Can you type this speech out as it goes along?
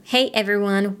Hey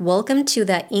everyone, welcome to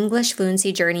the English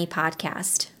Fluency Journey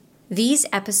podcast. These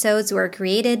episodes were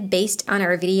created based on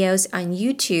our videos on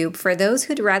YouTube for those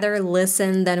who'd rather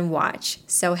listen than watch.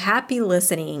 So happy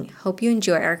listening. Hope you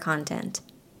enjoy our content.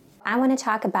 I want to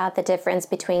talk about the difference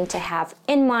between to have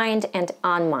in mind and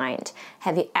on mind.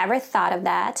 Have you ever thought of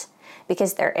that?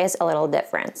 Because there is a little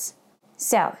difference.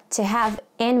 So, to have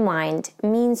in mind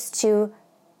means to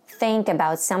think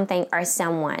about something or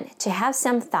someone, to have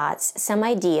some thoughts, some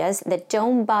ideas that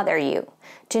don't bother you,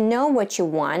 to know what you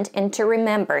want and to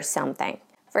remember something.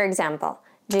 For example,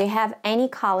 do you have any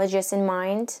colleges in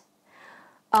mind?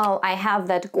 Oh, I have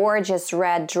that gorgeous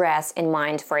red dress in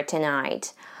mind for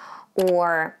tonight.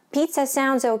 Or pizza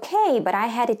sounds okay, but I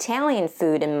had Italian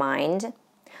food in mind.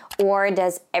 Or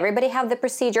does everybody have the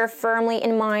procedure firmly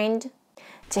in mind?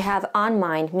 To have on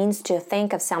mind means to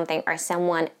think of something or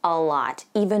someone a lot,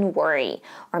 even worry,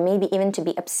 or maybe even to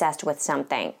be obsessed with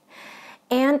something.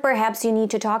 And perhaps you need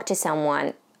to talk to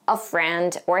someone, a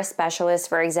friend or a specialist,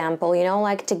 for example,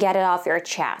 like to get it off your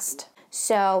chest.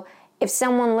 So if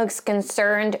someone looks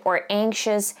concerned or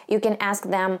anxious, you can ask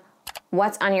them,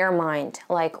 what's on your mind?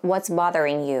 Like, what's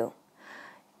bothering you?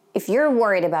 If you're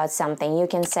worried about something, you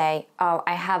can say, oh,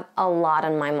 I have a lot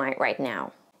on my mind right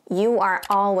now. You are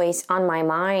always on my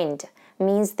mind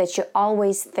means that you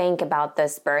always think about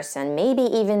this person, maybe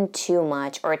even too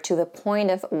much or to the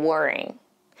point of worrying.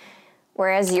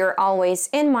 Whereas you're always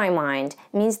in my mind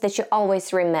means that you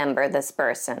always remember this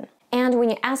person. And when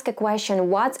you ask a question,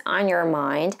 what's on your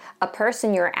mind, a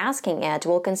person you're asking it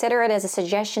will consider it as a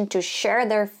suggestion to share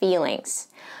their feelings.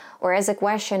 Whereas a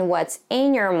question, what's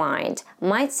in your mind,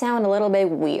 might sound a little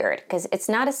bit weird because it's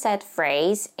not a set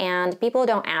phrase and people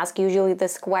don't ask usually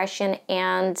this question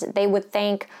and they would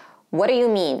think, what do you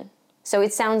mean? So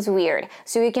it sounds weird.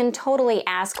 So you can totally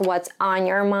ask what's on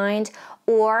your mind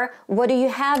or what do you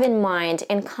have in mind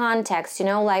in context,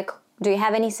 like do you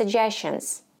have any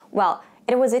suggestions? Well,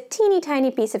 it was a teeny tiny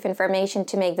piece of information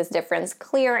to make this difference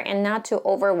clear and not to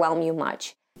overwhelm you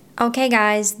much. Okay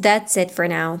guys, that's it for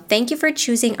now. Thank you for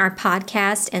choosing our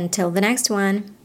podcast. Until the next one.